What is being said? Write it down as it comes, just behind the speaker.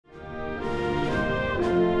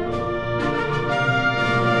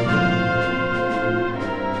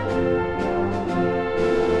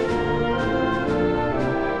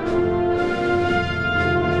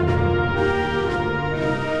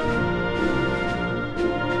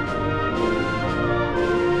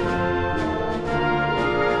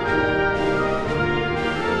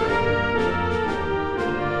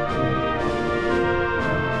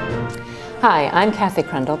Hi, I'm Kathy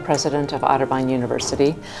Crendel, President of Otterbein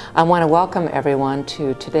University. I want to welcome everyone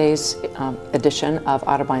to today's edition of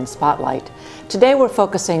Otterbein Spotlight. Today we're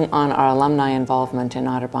focusing on our alumni involvement in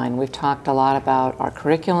Otterbein. We've talked a lot about our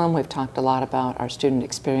curriculum, we've talked a lot about our student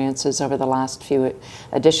experiences over the last few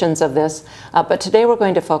editions of this, but today we're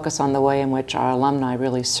going to focus on the way in which our alumni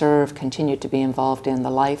really continue to be involved in the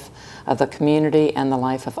life of the community and the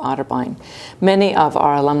life of Otterbein. Many of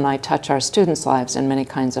our alumni touch our students' lives in many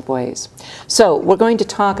kinds of ways. So we're going to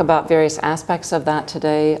talk about various aspects of that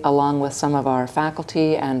today, along with some of our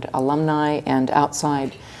faculty and alumni and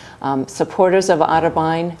outside supporters of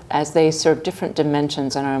Otterbein as they serve different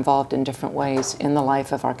dimensions and are involved in different ways in the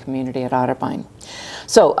life of our community at Otterbein.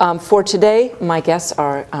 So for today, my guests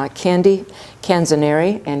are Candy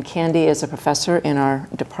Canzaneri, and Candy is a professor in our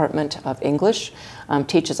Department of English,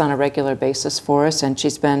 teaches on a regular basis for us, and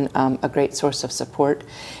she's been a great source of support.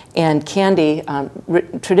 And Candy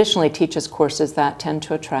traditionally teaches courses that tend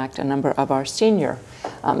to attract a number of our senior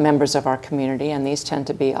members of our community, and these tend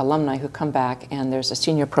to be alumni who come back, and there's a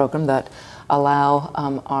senior program that allow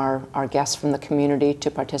our guests from the community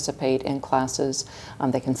to participate in classes.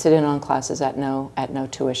 They can sit in on classes at no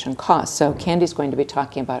tuition cost. So Candy's going to be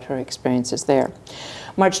talking about her experiences there.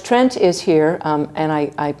 Marge Trent is here, and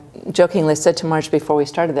I jokingly said to Marge before we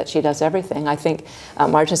started that she does everything. I think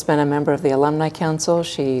Marge has been a member of the Alumni Council.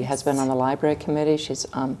 She has been on the library committee. She's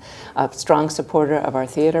a strong supporter of our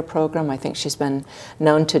theater program. I think she's been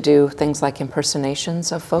known to do things like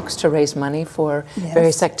impersonations of folks to raise money for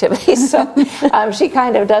various activities. So she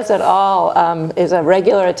kind of does it all, is a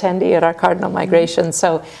regular attendee at our Cardinal Migration.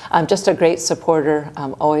 So just a great supporter,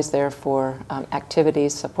 always there for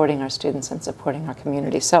activities, supporting our students and supporting our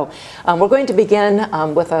community. So we're going to begin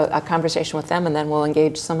with a conversation with them, and then we'll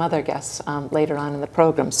engage some other guests later on in the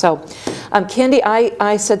program. So Candy,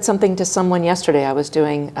 I said something to someone yesterday. I was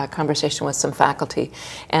doing a conversation with some faculty,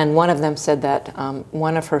 and one of them said that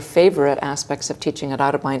one of her favorite aspects of teaching at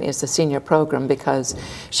Otterbein is the senior program, because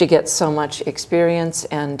she gets so much experience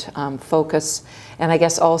and focus, and I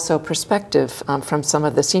guess also perspective from some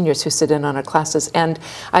of the seniors who sit in on our classes. And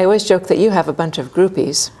I always joke that you have a bunch of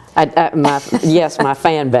groupies. Yes, my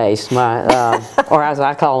fan base, or as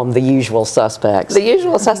I call them, the usual suspects. The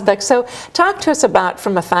usual suspects. So talk to us about,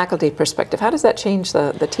 from a faculty perspective, how does that change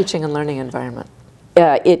the teaching and learning environment?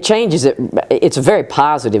 It changes it. It's a very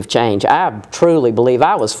positive change. I truly believe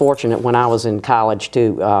I was fortunate when I was in college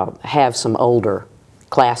to have some older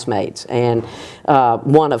classmates, and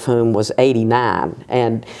one of whom was 89.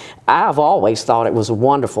 And I've always thought it was a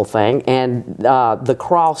wonderful thing, and the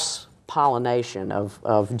cross-pollination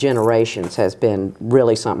of generations has been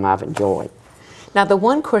really something I've enjoyed. Now, the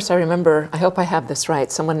one course I remember, I hope I have this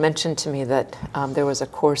right, someone mentioned to me that there was a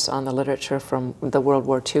course on the literature from the World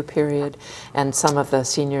War II period, and some of the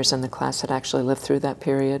seniors in the class had actually lived through that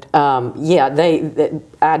period. Yeah,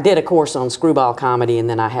 I did a course on screwball comedy, and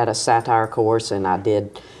then I had a satire course, and I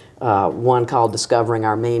did one called Discovering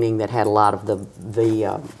Our Meaning that had a lot of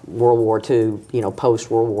the World War II,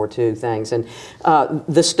 post-World War II things. And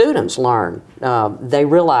the students learn. They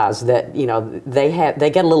realize that, they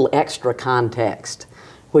get a little extra context,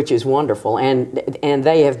 which is wonderful. And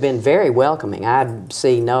they have been very welcoming. I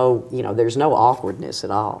see there's no awkwardness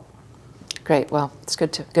at all. Great. Well, it's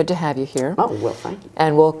good to have you here. Oh, well, thank you.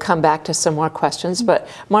 And we'll come back to some more questions. But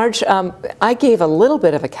Marge, I gave a little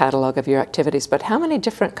bit of a catalog of your activities, but how many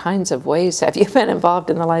different kinds of ways have you been involved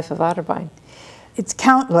in the life of Otterbein? It's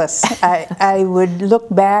countless. I would look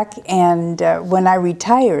back, and when I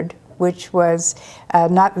retired, which was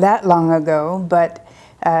not that long ago, but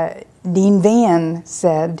Dean Van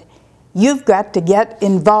said, "You've got to get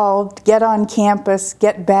involved, get on campus,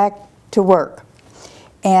 get back to work."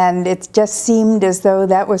 And it just seemed as though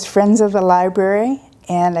that was Friends of the Library,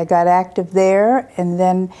 and I got active there. And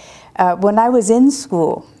then when I was in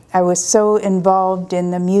school, I was so involved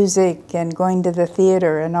in the music and going to the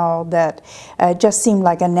theater and all that. It just seemed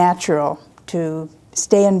like a natural to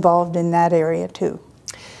stay involved in that area too.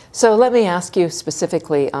 So let me ask you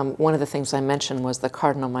specifically, one of the things I mentioned was the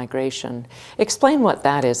Cardinal Migration. Explain what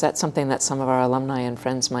that is. That's something that some of our alumni and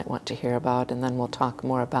friends might want to hear about, and then we'll talk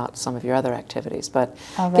more about some of your other activities. But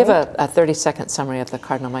give a 30-second summary of the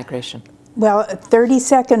Cardinal Migration. Well, a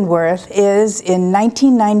 30-second worth is in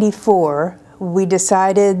 1994, we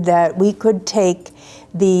decided that we could take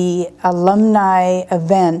the alumni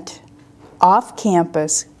event off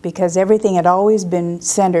campus, because everything had always been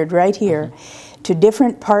centered right here, to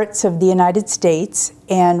different parts of the United States,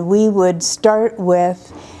 and we would start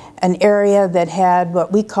with an area that had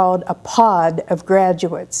what we called a pod of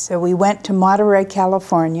graduates. So we went to Monterey,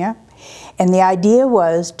 California, and the idea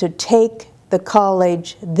was to take the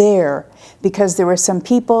college there, because there were some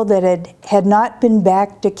people that had not been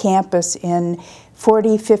back to campus in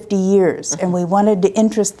 40, 50 years, and we wanted to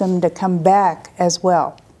interest them to come back as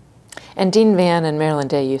well. And Dean Van and Marilyn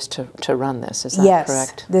Day used to run this, is that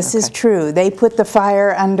correct? Yes, this is true. They put the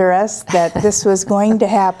fire under us that this was going to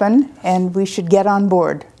happen and we should get on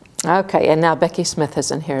board. Okay, and now Becky Smith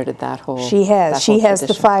has inherited that whole She has. She has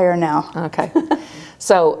the fire now. Okay.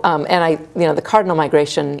 So, and the cardinal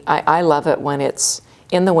migration, I love it when it's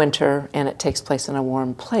in the winter and it takes place in a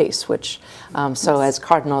warm place, which, so as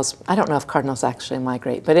cardinals, I don't know if cardinals actually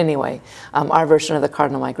migrate, but anyway, our version of the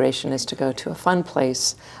cardinal migration is to go to a fun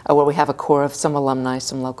place where we have a core of some alumni,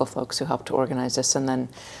 some local folks who helped to organize this, and then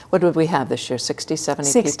what would we have this year, 60, 70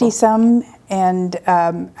 people? 60 some, and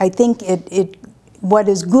I think what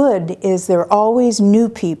is good is there are always new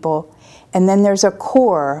people, and then there's a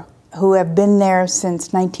core who have been there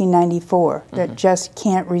since 1994 that just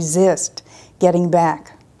can't resist getting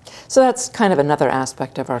back. So that's kind of another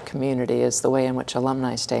aspect of our community, is the way in which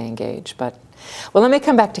alumni stay engaged. But, well, let me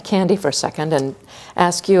come back to Candy for a second and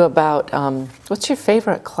ask you about what's your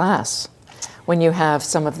favorite class when you have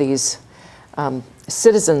some of these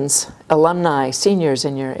citizens, alumni, seniors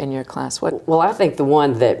in your class? Well, I think the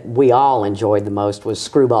one that we all enjoyed the most was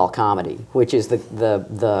Screwball Comedy, which is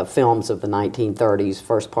the films of the 1930s,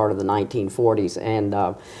 first part of the 1940s,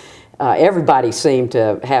 and everybody seemed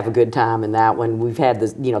to have a good time in that one. We've had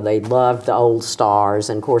this, they loved the old stars,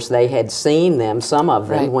 and of course they had seen them, some of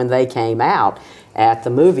them, when they came out at the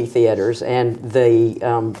movie theaters, and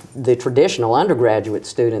the traditional undergraduate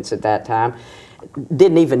students at that time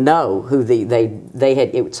didn't even know who they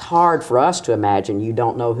had. It was hard for us to imagine. You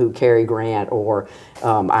don't know who Cary Grant or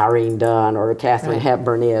Irene Dunn or Katharine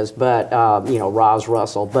Hepburn is, but Roz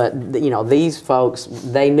Russell. But these folks,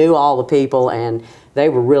 they knew all the people, and they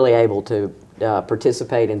were really able to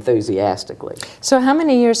participate enthusiastically. So how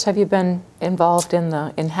many years have you been involved in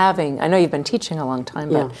having, I know you've been teaching a long time,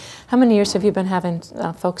 but how many years have you been having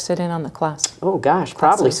folks sit in on the class? Oh gosh,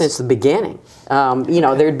 probably since the beginning.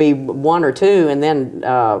 There'd be one or two, and then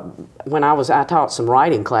when I taught some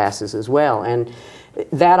writing classes as well, and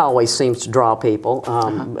that always seems to draw people.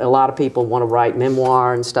 A lot of people want to write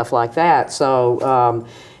memoir and stuff like that, so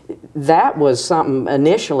that was something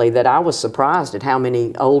initially that I was surprised at how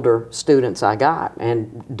many older students I got,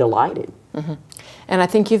 and delighted. And I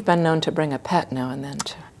think you've been known to bring a pet now and then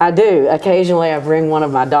too. I do. Occasionally I bring one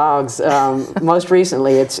of my dogs. Most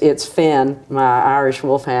recently it's Finn, my Irish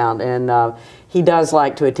wolfhound, and he does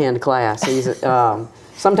like to attend class. He's,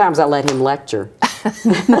 sometimes I let him lecture.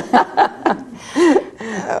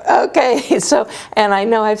 Okay, so, and I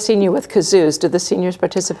know I've seen you with kazoos. Do the seniors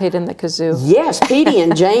participate in the kazoo? Yes, Petey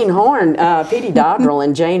and Jane Horn, Petey Dodrell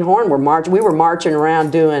and Jane Horn we were marching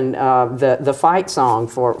around doing the fight song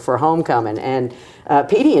for homecoming, and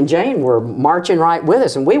Petey and Jane were marching right with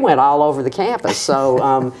us, and we went all over the campus,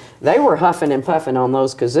 so they were huffing and puffing on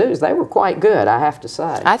those kazoos. They were quite good, I have to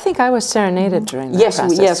say. I think I was serenaded during that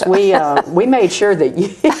process. Yes, we made sure that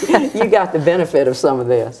you got the benefit of some of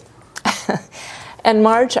this. And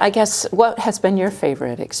Marge, I guess, what has been your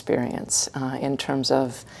favorite experience in terms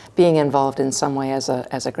of being involved in some way as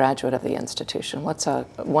a graduate of the institution? What's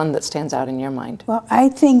one that stands out in your mind? Well, I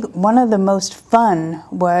think one of the most fun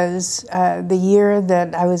was the year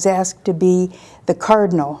that I was asked to be the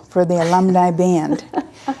cardinal for the alumni band.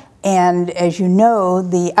 And as you know,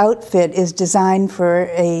 the outfit is designed for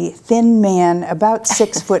a thin man about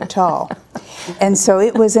 6 foot tall. And so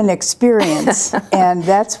it was an experience, and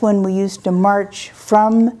that's when we used to march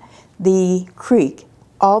from the creek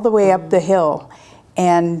all the way up the hill.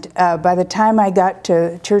 And by the time I got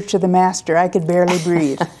to Church of the Master, I could barely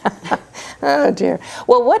breathe. Oh dear.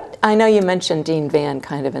 Well, I know you mentioned Dean Van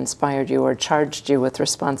kind of inspired you or charged you with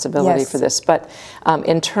responsibility for this, but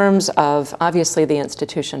in terms of, obviously, the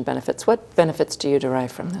institution benefits, what benefits do you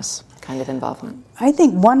derive from this kind of involvement? I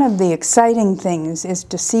think one of the exciting things is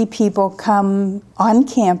to see people come on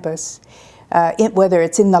campus, whether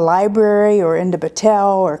it's in the library or into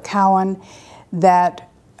Battelle or Cowan, that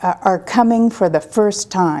are coming for the first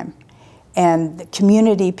time, and the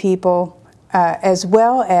community people, as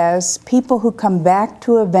well as people who come back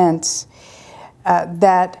to events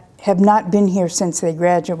that have not been here since they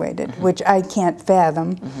graduated, which I can't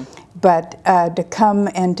fathom, but to come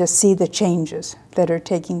and to see the changes that are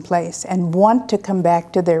taking place and want to come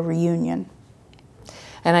back to their reunion.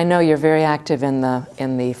 And I know you're very active in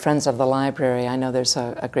the Friends of the Library. I know there's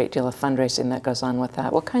a great deal of fundraising that goes on with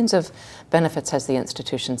that. What kinds of benefits has the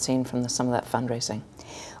institution seen from some of that fundraising?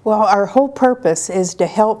 Well, our whole purpose is to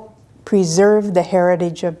help preserve the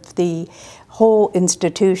heritage of the whole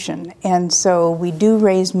institution. And so we do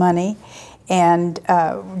raise money, And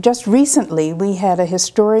just recently, we had a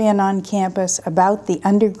historian on campus about the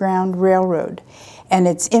Underground Railroad and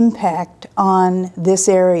its impact on this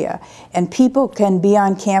area. And people can be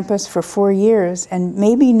on campus for 4 years and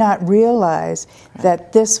maybe not realize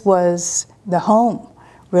that this was the home,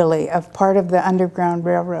 really, of part of the Underground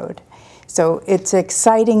Railroad. So it's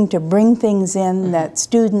exciting to bring things in that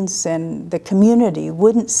students and the community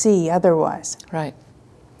wouldn't see otherwise. Right.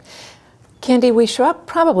 Candy, we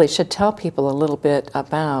probably should tell people a little bit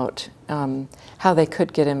about how they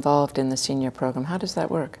could get involved in the senior program. How does that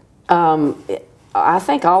work? I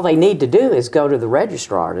think all they need to do is go to the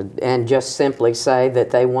registrar and just simply say that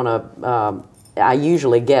they want to. I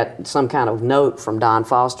usually get some kind of note from Don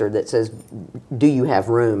Foster that says, "Do you have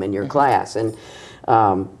room in your class?" And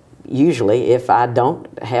usually, if I don't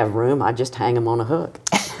have room, I just hang them on a hook.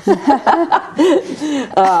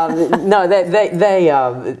 No,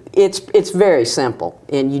 it's very simple,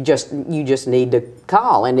 and you just need to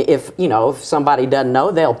call. And if somebody doesn't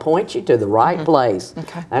know, they'll point you to the right place.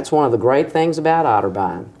 Okay. That's one of the great things about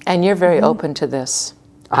Otterbein. And you're very open to this.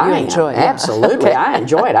 I enjoy it. Absolutely, Okay. I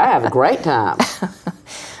enjoy it. I have a great time.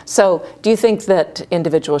 So, do you think that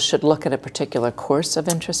individuals should look at a particular course of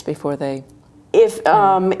interest before they? If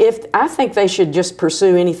I think they should just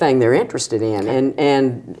pursue anything they're interested in,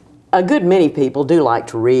 and a good many people do like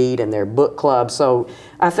to read, and they're book clubs. So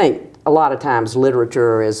I think a lot of times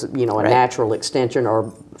literature is a natural extension,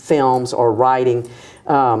 or films, or writing.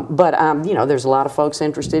 But there's a lot of folks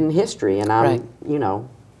interested in history, and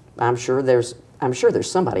I'm sure there's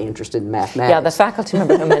somebody interested in mathematics. Yeah, the faculty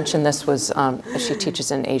member who mentioned this was, she teaches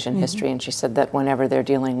in Asian history, and she said that whenever they're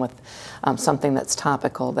dealing with something that's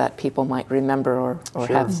topical that people might remember or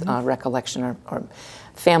Sure. have recollection or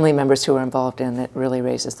family members who are involved in, it really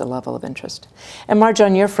raises the level of interest. And Marge,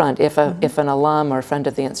 on your front, if an alum or a friend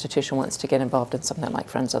of the institution wants to get involved in something like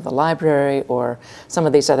Friends of the Library or some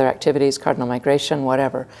of these other activities, Cardinal Migration,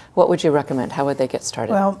 whatever, what would you recommend? How would they get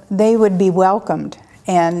started? Well, they would be welcomed.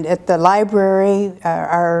 And at the library,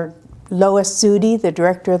 our Lois Sudi, the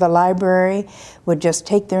director of the library, would just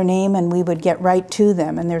take their name and we would get right to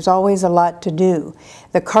them. And there's always a lot to do.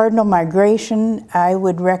 The Cardinal Migration, I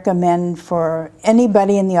would recommend for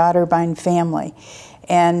anybody in the Otterbein family.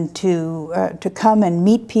 And to come and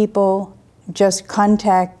meet people, just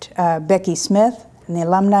contact Becky Smith in the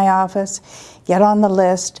alumni office, get on the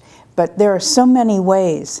list. But there are so many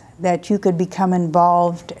ways that you could become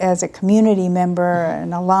involved as a community member,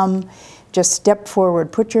 an alum. Just step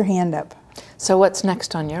forward, put your hand up. So what's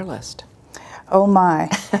next on your list? Oh my.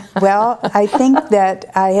 Well, I think that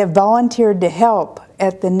I have volunteered to help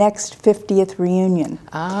at the next 50th reunion.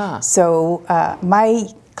 So my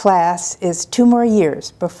class is 2 more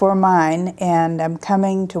years before mine, and I'm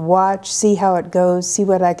coming to watch, see how it goes, see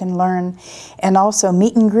what I can learn, and also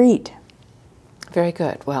meet and greet. Very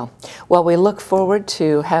good. Well, we look forward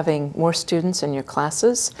to having more students in your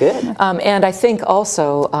classes. Good. And I think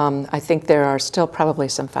also, I think there are still probably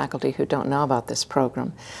some faculty who don't know about this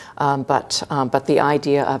program, but the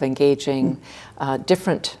idea of engaging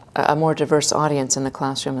a more diverse audience in the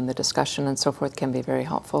classroom and the discussion and so forth can be very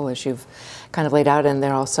helpful, as you've kind of laid out. And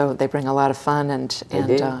they bring a lot of fun and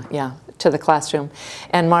to the classroom.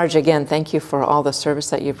 And Marge, again, thank you for all the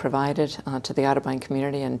service that you've provided to the Otterbein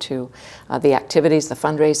community and to the activities, the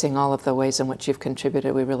fundraising, all of the ways in which you've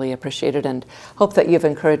contributed. We really appreciate it and hope that you've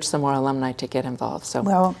encouraged some more alumni to get involved. So,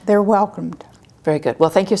 well, they're welcomed. Very good.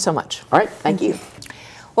 Well, thank you so much. All right, thank you.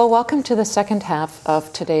 Well, welcome to the second half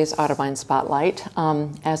of today's Otterbein Spotlight.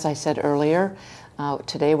 As I said earlier,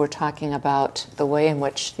 today we're talking about the way in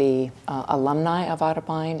which the alumni of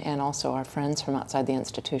Otterbein and also our friends from outside the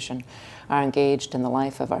institution are engaged in the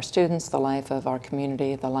life of our students, the life of our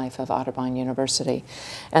community, the life of Otterbein University,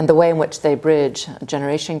 and the way in which they bridge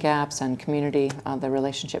generation gaps and community, the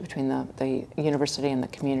relationship between the university and the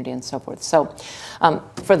community and so forth. So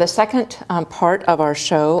for the second part of our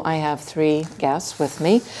show, I have 3 guests with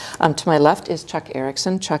me. To my left is Chuck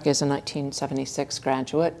Erickson. Chuck is a 1976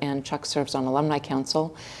 graduate, and Chuck serves on Alumni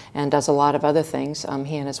Council and does a lot of other things.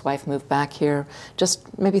 He and his wife moved back here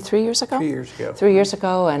just maybe 3 years ago? 3 years ago. 3 years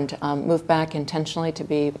ago, and moved back intentionally to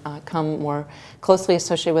become more closely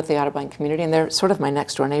associated with the Otterbein community, and they're sort of my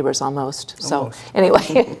next door neighbors almost. So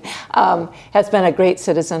anyway, has been a great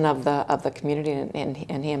citizen of the community, and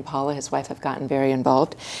he and Paula, his wife, have gotten very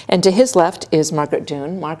involved. And to his left is Margaret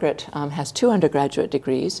Doon. Margaret has 2 undergraduate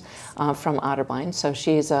degrees from Otterbein, so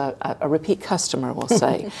she's a repeat customer, we'll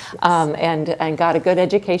say, and got a good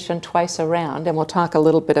education twice around, and we'll talk a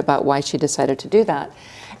little bit about why she decided to do that.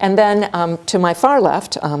 And then to my far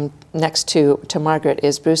left, next to Margaret,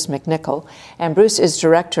 is Bruce McNichol, and Bruce is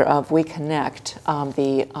director of We Connect,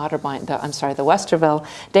 the Westerville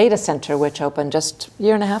Data Center, which opened just a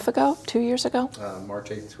year and a half ago, 2 years ago? March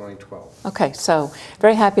 8th, 2012. Okay, so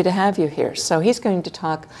very happy to have you here. So he's going to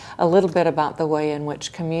talk a little bit about the way in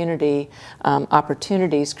which community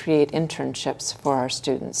opportunities create internships for our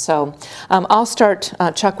students. So I'll start,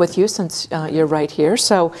 Chuck, with you since you're right here.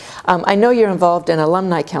 So I know you're involved in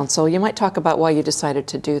Alumni Council. You might talk about why you decided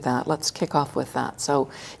to do that. Let's kick off with that. So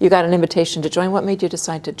you got an invitation to join. What made you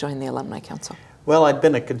decide to join the Alumni Council? Well, I'd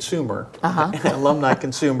been a consumer, an alumni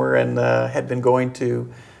consumer, and had been going to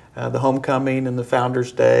the homecoming and the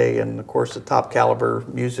Founders Day and, of course, the top caliber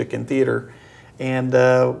music and theater. And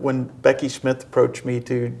when Becky Smith approached me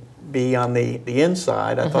to be on the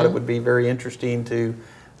inside, I thought it would be very interesting to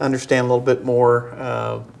understand a little bit more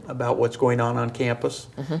about what's going on campus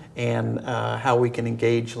and how we can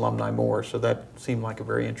engage alumni more. So that seemed like a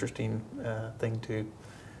very interesting thing to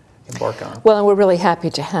embark on. Well, and we're really happy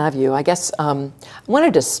to have you. I guess I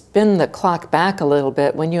wanted to spin the clock back a little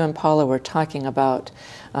bit when you and Paula were talking about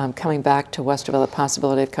coming back to Westerville, the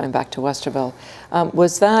possibility of coming back to Westerville.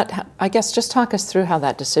 Was that, I guess, just talk us through how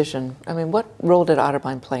that decision, I mean, what role did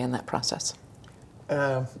Otterbein play in that process?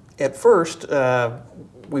 At first,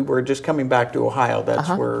 we were just coming back to Ohio. That's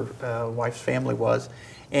where wife's family was.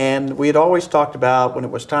 And we had always talked about when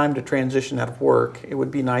it was time to transition out of work, it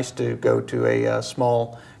would be nice to go to a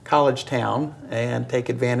small college town and take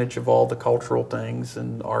advantage of all the cultural things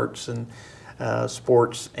and arts and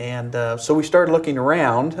sports. And so we started looking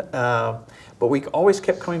around, but we always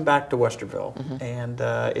kept coming back to Westerville. And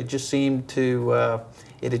it just seemed to,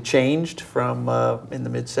 it had changed from in the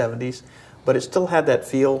mid-70s, but it still had that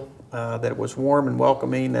feel that it was warm and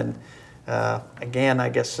welcoming. And again, I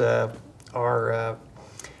guess our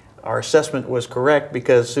assessment was correct,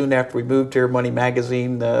 because soon after we moved here, Money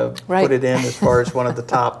Magazine put it in as far as one of the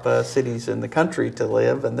top cities in the country to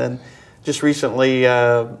live. And then just recently,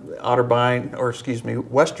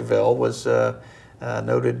 Westerville was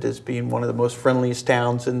noted as being one of the most friendliest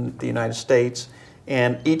towns in the United States.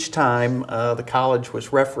 And each time the college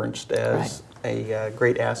was referenced as a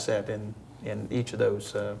great asset in each of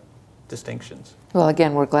those distinctions. Well,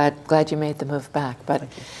 again, we're glad you made the move back. But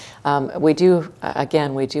we do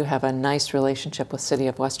have a nice relationship with City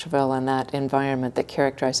of Westerville, and that environment that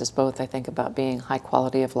characterizes both, I think, about being high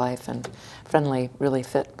quality of life and friendly really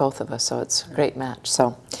fit both of us. So it's a great match.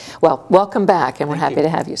 So, well, welcome back, and we're happy to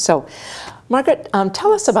have you. So, Margaret,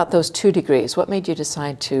 tell us about those 2 degrees. What made you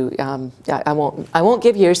decide to? I won't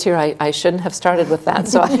give years here. I shouldn't have started with that,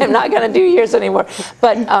 so I'm not going to do years anymore.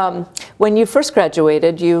 But when you first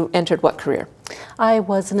graduated, you entered what career? I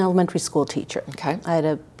was an elementary school teacher. Okay. I had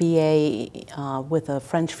a BA with a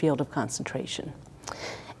French field of concentration.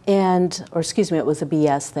 And, or excuse me, it was a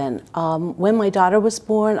BS then. When my daughter was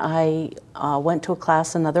born, I went to a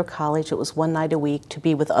class, another college. It was one night a week to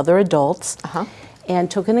be with other adults.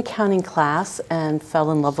 And took an accounting class and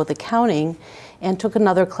fell in love with accounting, and took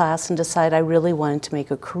another class and decided I really wanted to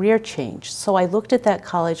make a career change. So I looked at that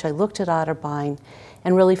college, I looked at Otterbein,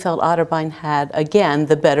 and really felt Otterbein had, again,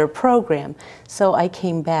 the better program. So I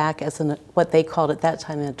came back as what they called at that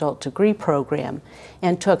time an adult degree program,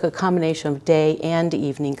 and took a combination of day and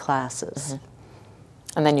evening classes.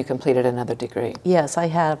 And then you completed another degree. Yes, I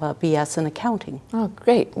have a BS in accounting. Oh,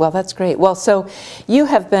 great. Well, that's great. Well, so you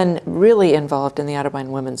have been really involved in the Otterbein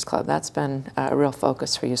Women's Club. That's been a real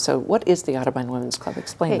focus for you. So what is the Otterbein Women's Club?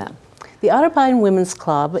 Explain that. The Otterbein Women's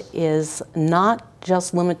Club is not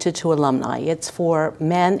just limited to alumni. It's for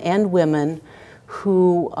men and women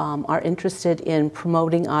who are interested in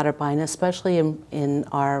promoting Otterbein, especially in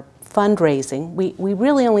our fundraising. We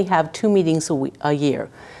really only have 2 meetings a year.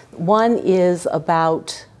 One is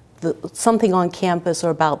about something on campus or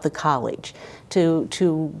about the college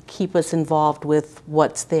to keep us involved with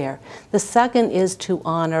what's there. The second is to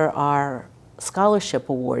honor our scholarship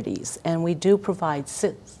awardees, and we do provide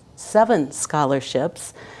 7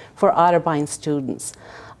 scholarships for Otterbein students.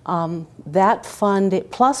 That fund,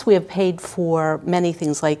 plus we have paid for many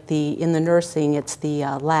things like in the nursing, it's the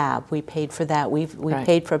lab. We paid for that. We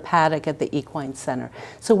paid for paddock at the Equine Center.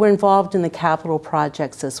 So we're involved in the capital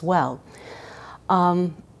projects as well.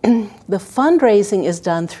 The fundraising is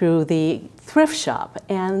done through the thrift shop,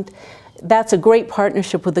 and that's a great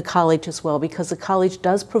partnership with the college as well, because the college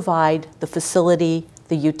does provide the facility,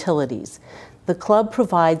 the utilities. The club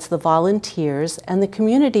provides the volunteers, and the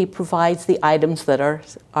community provides the items that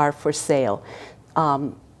are for sale.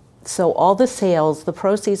 So all the sales, the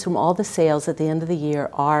proceeds from all the sales at the end of the year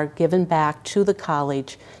are given back to the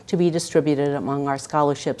college to be distributed among our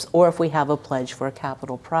scholarships, or if we have a pledge for a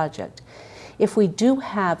capital project. If we do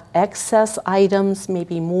have excess items,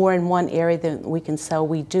 maybe more in one area than we can sell,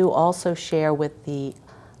 we do also share with the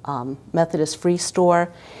Methodist Free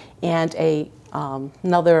Store and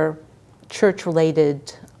another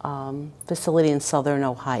church-related facility in Southern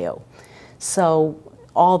Ohio. So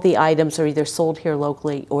all the items are either sold here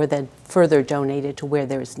locally or then further donated to where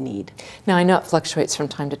there's need. Now I know it fluctuates from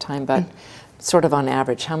time to time, but sort of on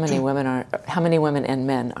average, how many women and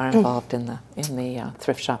men are involved in the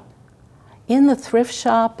thrift shop? In the thrift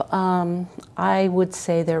shop, I would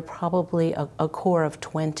say there are probably a core of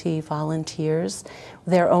 20 volunteers.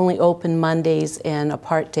 They're only open Mondays and a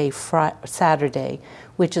part day Saturday,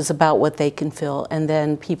 which is about what they can fill. And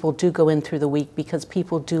then people do go in through the week because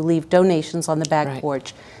people do leave donations on the back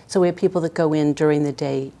porch. So we have people that go in during the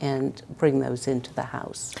day and bring those into the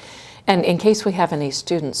house. And in case we have any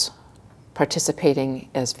students participating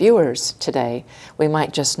as viewers today, we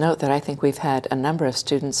might just note that I think we've had a number of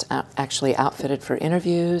students actually outfitted for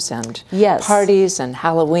interviews and parties and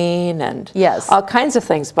Halloween and all kinds of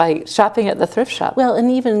things by shopping at the thrift shop. Well, and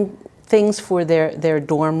even things for their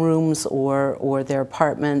dorm rooms or their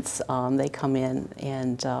apartments, they come in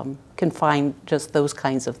and can find just those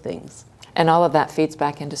kinds of things. And all of that feeds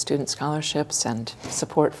back into student scholarships and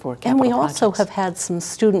support for capital projects. And we projects. also have had some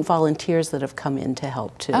student volunteers that have come in to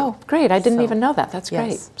help too. Oh, great. I didn't even know that. That's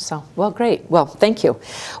great. So, well, great. Well, thank you.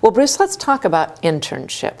 Well, Bruce, let's talk about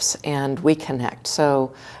internships and We Connect.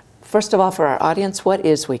 So, first of all, for our audience, what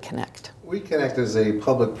is We Connect? We Connect is a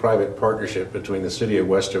public-private partnership between the City of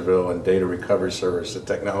Westerville and Data Recovery Service, a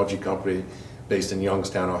technology company based in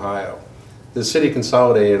Youngstown, Ohio. The city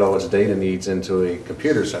consolidated all its data needs into a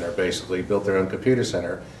computer center, basically, built their own computer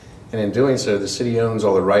center. And in doing so, the city owns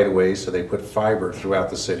all the right-of-ways, so they put fiber throughout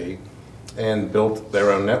the city and built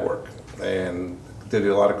their own network. And did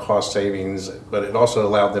a lot of cost savings, but it also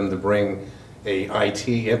allowed them to bring a IT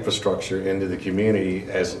infrastructure into the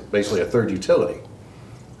community as basically a third utility.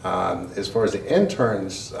 As far as the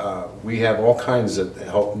interns, we have all kinds of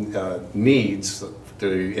help needs,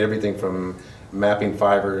 to everything from mapping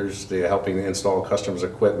fibers to helping install customers'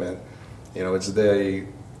 equipment. You know, it's a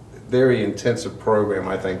very intensive program,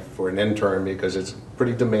 I think, for an intern because it's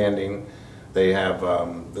pretty demanding. They have,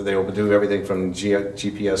 they will do everything from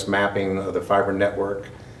GPS mapping of the fiber network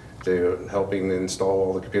to helping install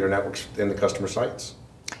all the computer networks in the customer sites.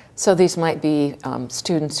 So these might be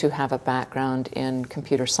students who have a background in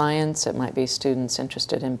computer science. It might be students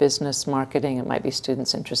interested in business marketing. It might be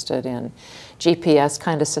students interested in GPS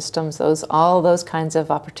kind of systems. All those kinds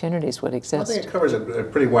of opportunities would exist. I think it covers a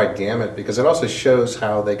pretty wide gamut because it also shows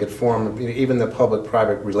how they could form even the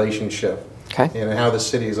public-private relationship, and how the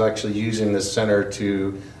city is actually using this center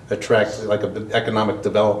to attract like economic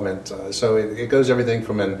development. So it goes everything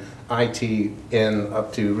from an IT in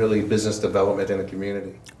up to really business development in a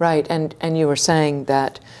community. Right, and you were saying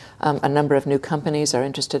that a number of new companies are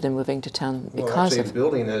interested in moving to town because of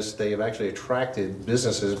building this. They have actually attracted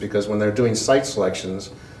businesses because when they're doing site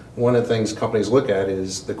selections, one of the things companies look at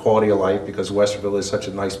is the quality of life because Westerville is such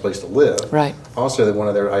a nice place to live. Right. Also, one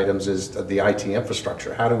of their items is the IT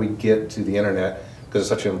infrastructure. How do we get to the internet because it's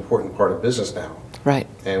such an important part of business now. Right.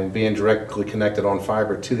 And being directly connected on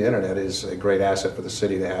fiber to the internet is a great asset for the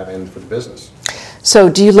city to have and for the business. So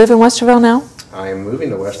do you live in Westerville now? I am moving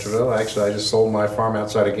to Westerville. Actually, I just sold my farm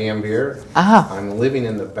outside of Gambier. Ah. I'm living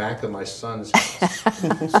in the back of my son's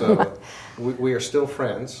house. So we are still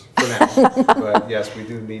friends for now. But yes, we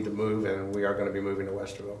do need to move, and we are going to be moving to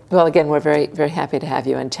Westerville. Well, again, we're very, very happy to have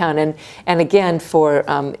you in town. And again, for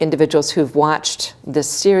individuals who've watched this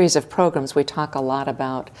series of programs, we talk a lot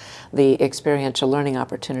about the experiential learning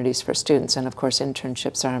opportunities for students. And of course,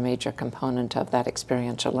 internships are a major component of that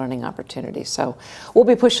experiential learning opportunity. So we'll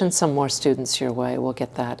be pushing some more students your way. We'll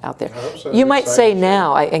get that out there. I hope so. You might say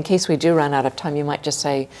now, in case we do run out of time, you might just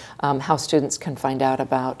say how students can find out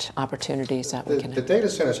about opportunities that we can. The data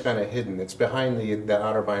center is kind of hidden. It's behind the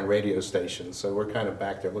Otterbein radio station, so we're kind of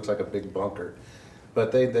back there. It looks like a big bunker.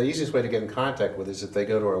 But the easiest way to get in contact with us is if they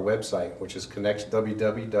go to our website, which is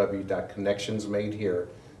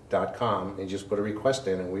www.connectionsmadehere.com, and just put a request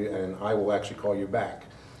in, and I will actually call you back.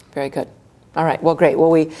 Very good. All right, well, great.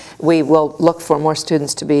 Well, we will look for more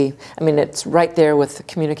students to be, I mean, it's right there with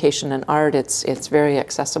communication and art. It's very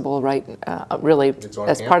accessible, right, really,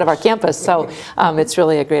 as part of our campus. So it's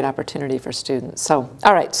really a great opportunity for students. So,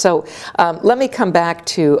 all right, so let me come back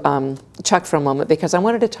to Chuck for a moment, because I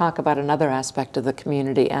wanted to talk about another aspect of the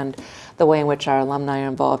community and the way in which our alumni are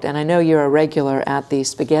involved. And I know you're a regular at the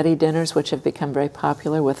spaghetti dinners, which have become very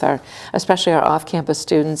popular with especially our off-campus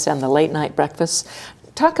students, and the late night breakfasts.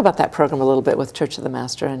 Talk about that program a little bit with Church of the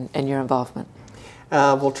Master and your involvement.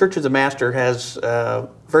 Well, Church of the Master has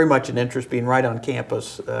very much an interest, being right on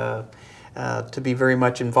campus, to be very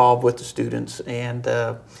much involved with the students. And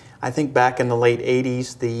I think back in the late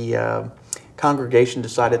 80s, the congregation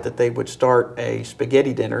decided that they would start a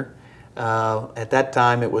spaghetti dinner. At that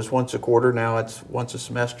time, it was once a quarter. Now it's once a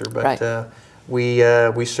semester. But right.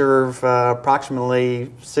 We serve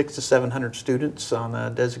approximately 600 to 700 students on a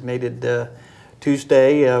designated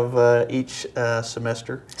Tuesday of each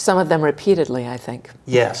semester. Some of them repeatedly, I think.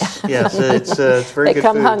 Yes, yes, it's very good food. They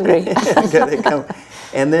come hungry. They come.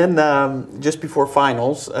 And then just before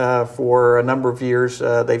finals, for a number of years,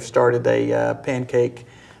 they've started a pancake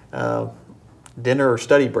dinner or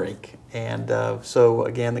study break. And so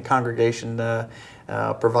again, the congregation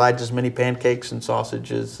provides as many pancakes and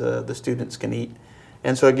sausage as the students can eat.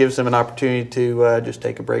 And so it gives them an opportunity to just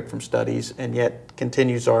take a break from studies, and yet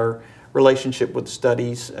continues our relationship with the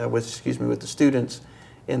studies, with the students,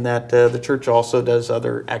 in that the church also does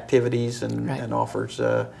other activities and, right. and offers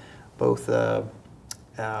both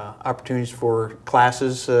opportunities for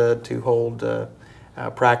classes to hold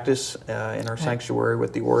practice in our right. sanctuary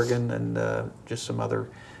with the organ, and just some other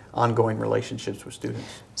ongoing relationships with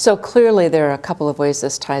students. So clearly there are a couple of ways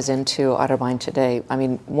this ties into Otterbein today. I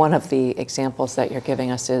mean, one of the examples that you're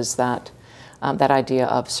giving us is that that idea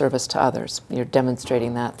of service to others. You're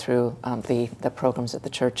demonstrating that through the programs at the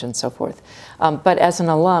church and so forth. But as an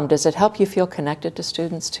alum, does it help you feel connected to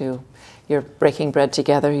students too? You're breaking bread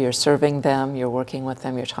together, you're serving them, you're working with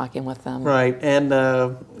them, you're talking with them. Right, and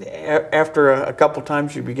after a couple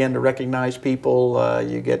times you begin to recognize people,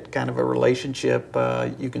 you get kind of a relationship.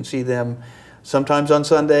 You can see them sometimes on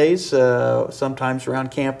Sundays, sometimes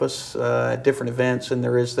around campus at different events, and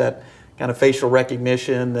there is that kind of facial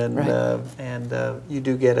recognition, and right. You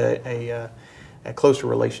do get a closer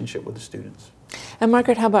relationship with the students. And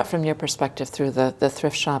Margaret, how about from your perspective through the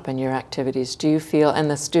thrift shop and your activities? Do you feel,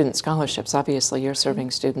 and the student scholarships, obviously you're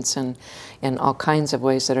serving students in all kinds of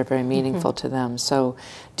ways that are very meaningful to them. So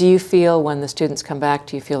do you feel when the students come back,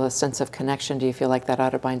 do you feel a sense of connection? Do you feel like that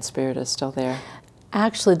Otterbein spirit is still there?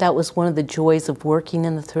 Actually, that was one of the joys of working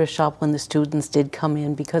in the thrift shop when the students did come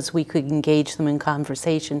in, because we could engage them in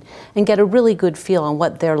conversation and get a really good feel on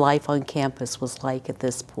what their life on campus was like at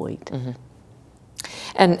this point. Mm-hmm.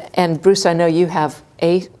 And Bruce, I know you have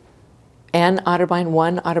one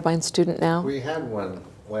Otterbein student now? We had one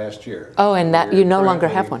last year. Oh, and that you no longer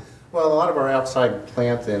have one? Well, a lot of our outside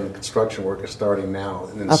plant and construction work is starting now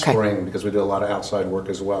in the spring, because we do a lot of outside work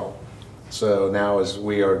as well. So now as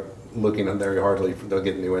we are looking very hardly, they'll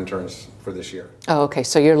get new interns for this year. Oh, okay,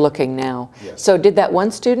 so you're looking now. Yes. So did that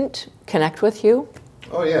one student connect with you?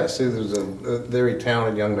 Oh, yes, he was a very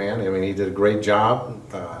talented young man. I mean, he did a great job.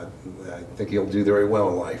 I think he'll do very well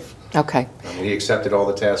in life. Okay. I mean, he accepted all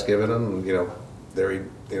the tasks given him, very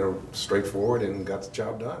straightforward, and got the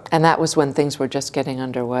job done. And that was when things were just getting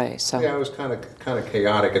underway. So yeah, it was kind of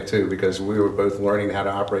chaotic too, because we were both learning how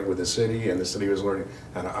to operate with the city, and the city was learning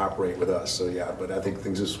how to operate with us. So yeah, but I think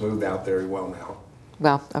things have smoothed out very well now.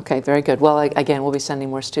 Well, okay, very good. Well, again, we'll be sending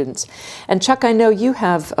more students. And Chuck, I know you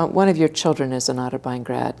have one of your children is an Otterbein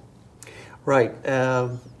grad. Right.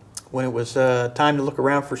 When it was time to look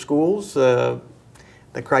around for schools, the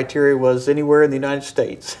criteria was anywhere in the United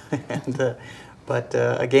States. But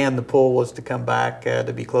again, the pull was to come back,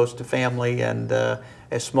 to be close to family, and a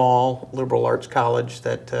small liberal arts college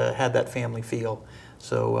that had that family feel.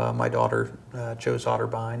 So my daughter chose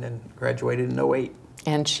Otterbein and graduated in '08.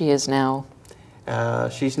 And she is now?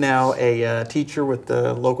 She's now a teacher with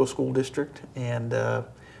the local school district, and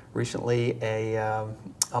recently a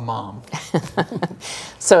mom.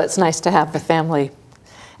 So it's nice to have the family,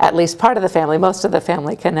 at least part of the family, most of the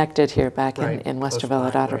family connected here back right. in Westerville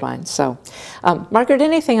at Otterbein. Right. So, Margaret,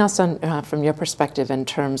 anything else from your perspective in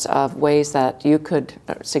terms of ways that you could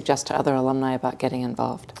suggest to other alumni about getting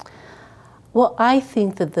involved? Well, I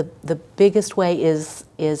think that the biggest way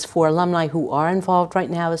is for alumni who are involved right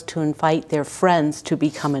now is to invite their friends to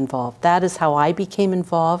become involved. That is how I became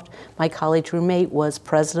involved. My college roommate was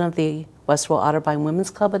president of the Westerville Otterbein Women's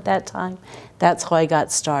Club at that time. That's how I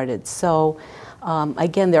got started. So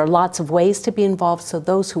Again, there are lots of ways to be involved, so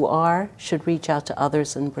those who are should reach out to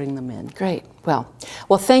others and bring them in. Great. Well,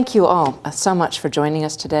 thank you all so much for joining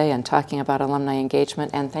us today and talking about alumni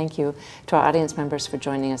engagement, and thank you to our audience members for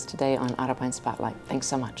joining us today on Otterbein Spotlight. Thanks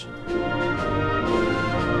so much.